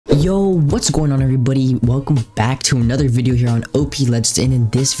Yo, what's going on everybody? Welcome back to another video here on OPLegends, and in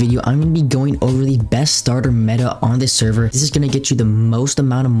this video I'm going to be going over the best starter meta on this server. This is going to get you the most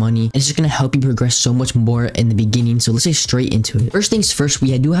amount of money, and it's just going to help you progress so much more in the beginning. So let's get straight into it. First things first,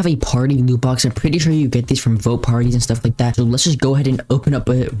 we do have a party loot box. I'm pretty sure you get these from vote parties and stuff like that. So let's just go ahead and open up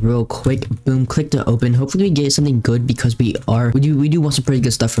it real quick. Boom, click to open. Hopefully we get something good because we do want some pretty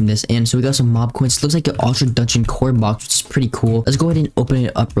good stuff from this. And so we got some mob coins. Looks like an ultra dungeon core box, which is pretty cool. Let's go ahead and open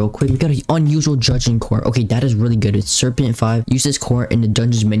it up real quick. We got an unusual judging core. Okay, that is really good. It's Serpent 5. Use this core in the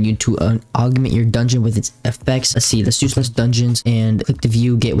dungeons menu to augment your dungeon with its effects. Let's see. Let's do less dungeons and click the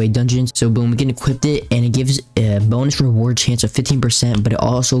view gateway dungeons. So boom, we can equip it, and it gives a bonus reward chance of 15%, but it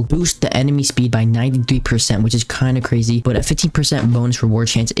also boosts the enemy speed by 93%, which is kind of crazy. But a 15% bonus reward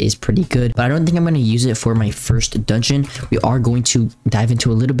chance is pretty good. But I don't think I'm going to use it for my first dungeon. We are going to dive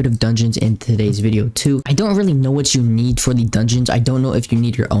into a little bit of dungeons in today's video too. I don't really know what you need for the dungeons. I don't know if you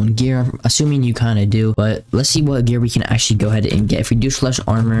need your own gear. I'm assuming you kind of do, but let's see what gear we can actually go ahead and get. If we do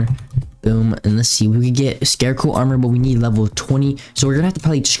 /armor, boom, and let's see, we could get scarecrow armor, but we need level 20, so we're gonna have to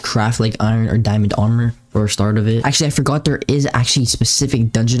probably just craft like iron or diamond armor for a start of it. Actually, I forgot there is actually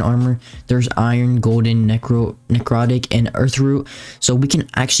specific dungeon armor. There's iron, golden, necrotic, and earth root, so we can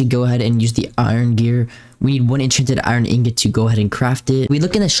actually go ahead and use the iron gear. We need 1 enchanted iron ingot to go ahead and craft it. We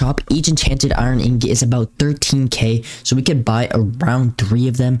look in the shop, each enchanted iron ingot is about 13k, so we could buy around 3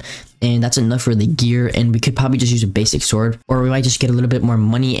 of them, and that's enough for the gear. And we could probably just use a basic sword, or we might just get a little bit more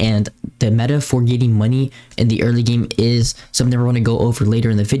money. And the meta for getting money in the early game is something we're going to go over later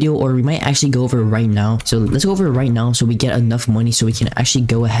in the video, or we might actually go over it right now. So let's go over it right now so we get enough money so we can actually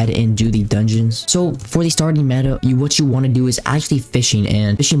go ahead and do the dungeons. So for the starting meta, what you want to do is actually fishing,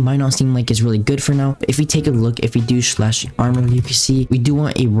 and fishing might not seem like it's really good for now, but if we take a look, if we do /armor, you can see we do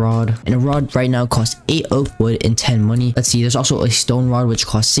want a rod, and a rod right now costs 8 oak wood and 10 money. Let's see, there's also a stone rod which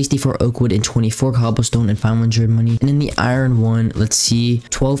costs 64 oak wood and 24 cobblestone and 500 money. And then the iron one, let's see,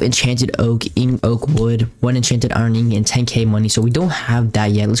 12 enchanted oak wood, 1 enchanted iron ingot, and 10k money. So we don't have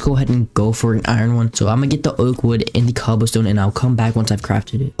that yet. Let's go ahead and go for an iron one. So I'm gonna get the oak wood and the cobblestone, and I'll come back once I've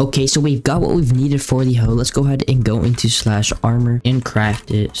crafted it. Okay, so we've got what we've needed for the hoe. Let's go ahead and go into /armor and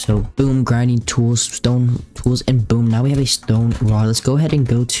craft it. So boom, grinding tools, stone tools, and boom, now we have a stone rod. Let's go ahead and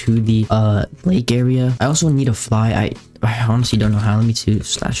go to the lake area. I also need a fly. I honestly don't know how. Let me do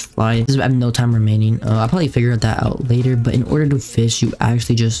 /fly. I have no time remaining. I'll probably figure that out later, but in order to fish, you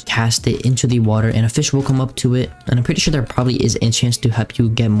actually just cast it into the water and a fish will come up to it. And I'm pretty sure there probably is a chance to help you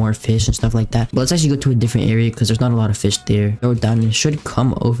get more fish and stuff like that. But let's actually go to a different area because there's not a lot of fish there. Throw it down and it should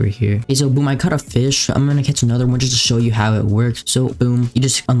come over here. Okay, so boom, I caught a fish. I'm gonna catch another one just to show you how it works. So boom, you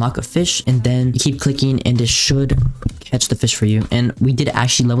just unlock a fish and then you keep clicking and it should catch the fish for you. And we did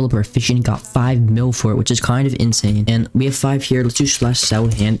actually level up our fishing and got 5 mil for it, which is kind of insane. And we have 5 here. Let's do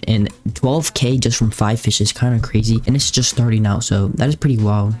 /sell hand, and 12k just from 5 fish is kind of crazy, and it's just starting out, so that is pretty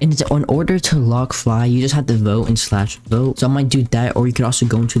wild. And in order to lock fly, you just have to vote and /vote. So I might do that, or you could also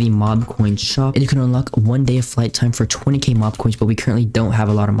go into the mob coin shop and you can unlock 1 day of flight time for 20k mob coins, but we currently don't have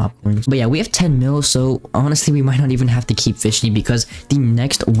a lot of mob coins. But yeah, we have 10 mil, so honestly we might not even have to keep fishing, because the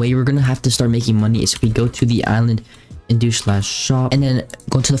next way we're gonna have to start making money is if we go to the island and do /shop and then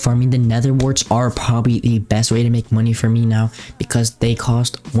go to the farming. The nether warts are probably the best way to make money for me now, because they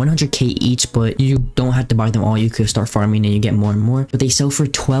cost 100k each, but you don't have to buy them all. You could start farming and you get more and more, but they sell for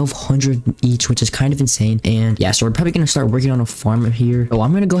 1200 each, which is kind of insane. And yeah, so we're probably going to start working on a farm here. So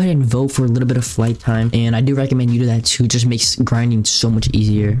I'm going to go ahead and vote for a little bit of flight time, and I do recommend you do that too. Just makes grinding so much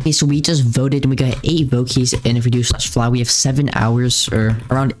easier. Okay, so we just voted and we got 8 vote keys, and if we do /fly, we have 7 hours, or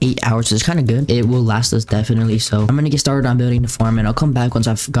around 8 hours, so it's kind of good. It will last us definitely. So I'm going to get started on building the farm, and I'll come back once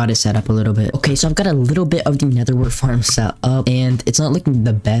I've got it set up a little bit. Okay, so I've got a little bit of the netherwort farm set up, and it's not looking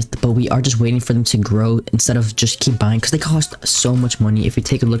the best, but we are just waiting for them to grow instead of just keep buying, because they cost so much money. If we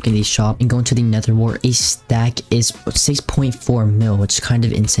take a look in the shop and go into the netherwort, a stack is 6.4 mil, which is kind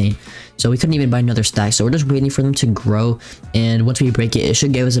of insane. So we couldn't even buy another stack, so we're just waiting for them to grow, and once we break it, it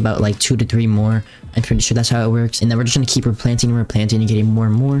should give us about like 2 to 3 more. I'm pretty sure that's how it works, and then we're just gonna keep replanting and getting more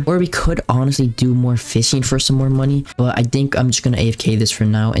and more. Or we could honestly do more fishing for some more money, but I think I'm just gonna AFK this for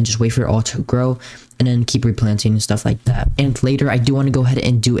now and just wait for it all to grow, and then keep replanting and stuff like that. And later I do want to go ahead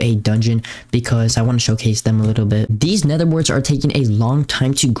and do a dungeon because I want to showcase them a little bit. These nether warts are taking a long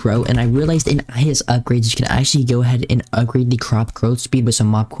time to grow, and I realized in IS upgrades you can actually go ahead and upgrade the crop growth speed with some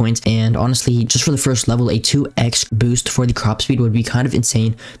mob coins. And honestly, just for the first level, a 2x boost for the crop speed would be kind of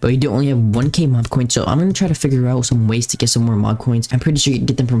insane, but we do only have 1k mob coins, so I'm going to try to figure out some ways to get some more mob coins. I'm pretty sure you can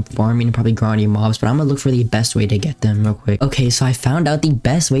get them from farming and probably grinding mobs, but I'm going to look for the best way to get them real quick. Okay, so I found out the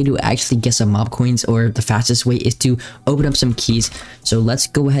best way to actually get some mob coins, or the fastest way is to open up some keys. So let's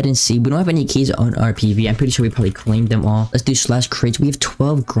go ahead and see. We don't have any keys on our PV. I'm pretty sure we probably claimed them all. Let's do slash crates. We have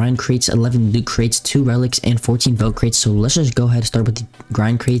 12 grind crates, 11 loot crates, 2 relics, and 14 vote crates. So let's just go ahead and start with the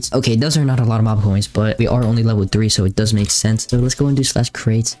grind crates. Okay, those are not a lot of mob coins, but we are only level 3, so it does make sense. So let's go and do slash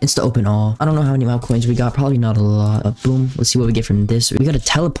crates. Insta open all. I don't know how many mob coins we got. Probably not a lot. Boom. Let's see what we get from this. We got a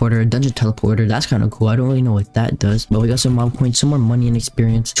teleporter, a dungeon teleporter. That's kind of cool. I don't really know what that does, but we got some mob coins, some more money and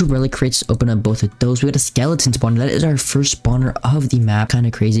experience. 2 relic crates. Open up both of those. We got a skeleton spawner. That is our first spawner of the map. Kind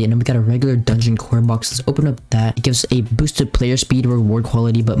of crazy. And then we got a regular dungeon core box. Let's open up that. It gives a boosted player speed, reward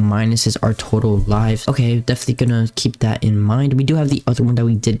quality, but minuses our total lives. Okay, definitely gonna keep that in mind. We do have the other one that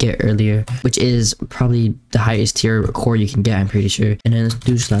we did get earlier, which is probably the highest tier core you can get, I'm pretty sure. And then let's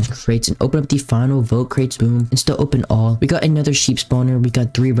do slash crates and open up the final vote crates. Boom. And still open all. We got another sheep spawner. We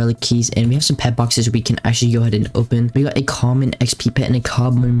got 3 relic keys, and we have some pet boxes we can actually go ahead and open. We got a common XP pet and a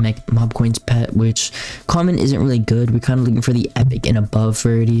common mob coins pet, which common isn't really good. We're kind of looking for the epic and above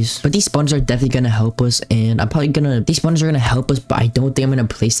rarities, but these spawners are definitely gonna help us, and I'm probably gonna, these spawners are gonna help us, but I don't think I'm gonna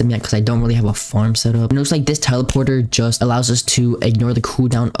place them yet because I don't really have a farm set up. It looks like this teleporter just allows us to ignore the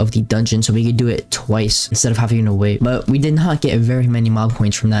cooldown of the dungeon, so we could do it twice instead of having to wait. But we did not get very many mob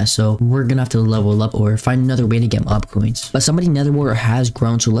coins from that, so we're gonna have to level up or find another way to get mob coins. But somebody nether wart has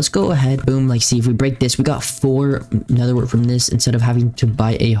grown, so let's go ahead. Boom. Like, see if we break this, we got 4 nether wart from this instead of having to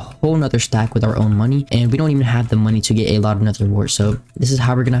buy a whole nother stack with our own money, and we don't even have the money to get a lot of nether wart. So this is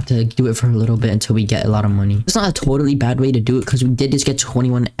how we're gonna have to do it for a little bit until we get a lot of money. It's not a totally bad way to do it because we did just get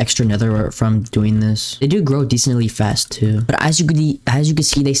 21 extra nether wart from doing this. They do grow decently fast too, but as you can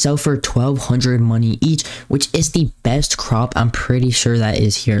see, they sell for 1200 money each, which is the best crop I'm pretty sure that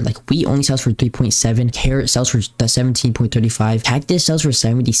is here. Like, wheat only sells for 3.7, carrot sells for 17.35, cactus sells for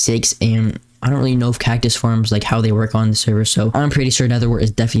 76, and I don't really know if cactus farms, like how they work on the server, so I'm pretty sure nether wart is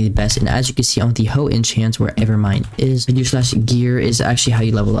definitely the best. And as you can see on the hoe enchants, wherever mine is, the slash gear is actually how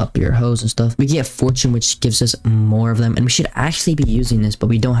you level up your hoes and stuff. We get fortune, which gives us more of them, and we should actually be using this, but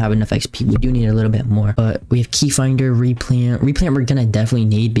we don't have enough XP. We do need a little bit more, but we have keyfinder, replant we're gonna definitely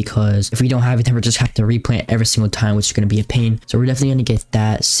need, because if we don't have it, then we're just have to replant every single time, which is gonna be a pain. So we're definitely gonna get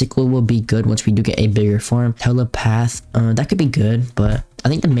that. Sickle will be good once we do get a bigger farm. Telepath, that could be good, but I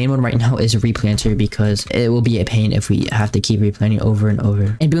think the main one right now is a replanter, because it will be a pain if we have to keep replanting over and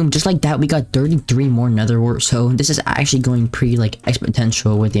over. And boom, just like that, we got 33 more nether wart. So this is actually going pretty like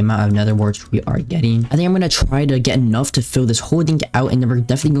exponential with the amount of nether warts we are getting. I think I'm going to try to get enough to fill this whole thing out, and then we're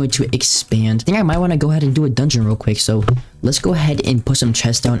definitely going to expand. I think I might want to go ahead and do a dungeon real quick. So let's go ahead and put some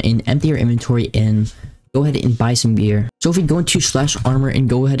chests down and empty our inventory and go ahead and buy some gear. So if we go into slash armor and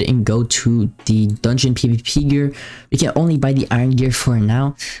go ahead and go to the dungeon PvP gear, we can only buy the iron gear for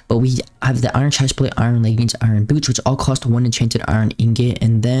now, but we have the iron chestplate, iron leggings, iron boots, which all cost 1 enchanted iron ingot.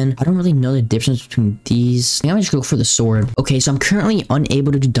 And then I don't really know the difference between these. I think I'm just go for the sword. Okay, so I'm currently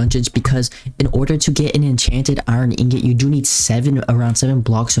unable to do dungeons because in order to get an enchanted iron ingot, you do need around 7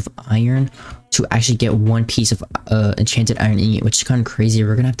 blocks of iron to actually get 1 piece of enchanted iron ingot, which is kind of crazy.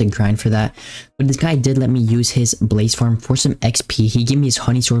 We're gonna have to grind for that. But this guy did let me use his blaze farm for some XP. He gave me his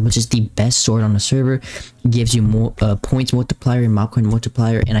honey sword, which is the best sword on the server. It gives you more points multiplier and mob coin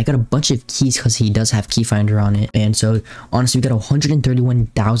multiplier, and I got a bunch of keys because he does have keyfinder on it. And so honestly, we got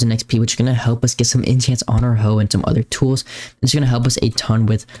 131,000 XP, which is gonna help us get some enchants on our hoe and some other tools. It's gonna help us a ton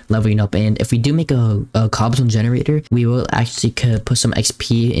with leveling up. And if we do make a cobblestone generator, we will actually put some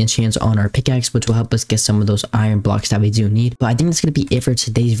XP enchants on our pickaxe, which will help us get some of those iron blocks that we do need. But I think that's gonna be it for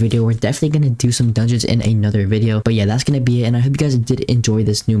today's video. We're definitely gonna do some dungeons in another video, but yeah, that's gonna be it. And I hope you guys did enjoy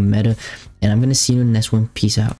this new meta, and I'm gonna see you in the next one. Peace out.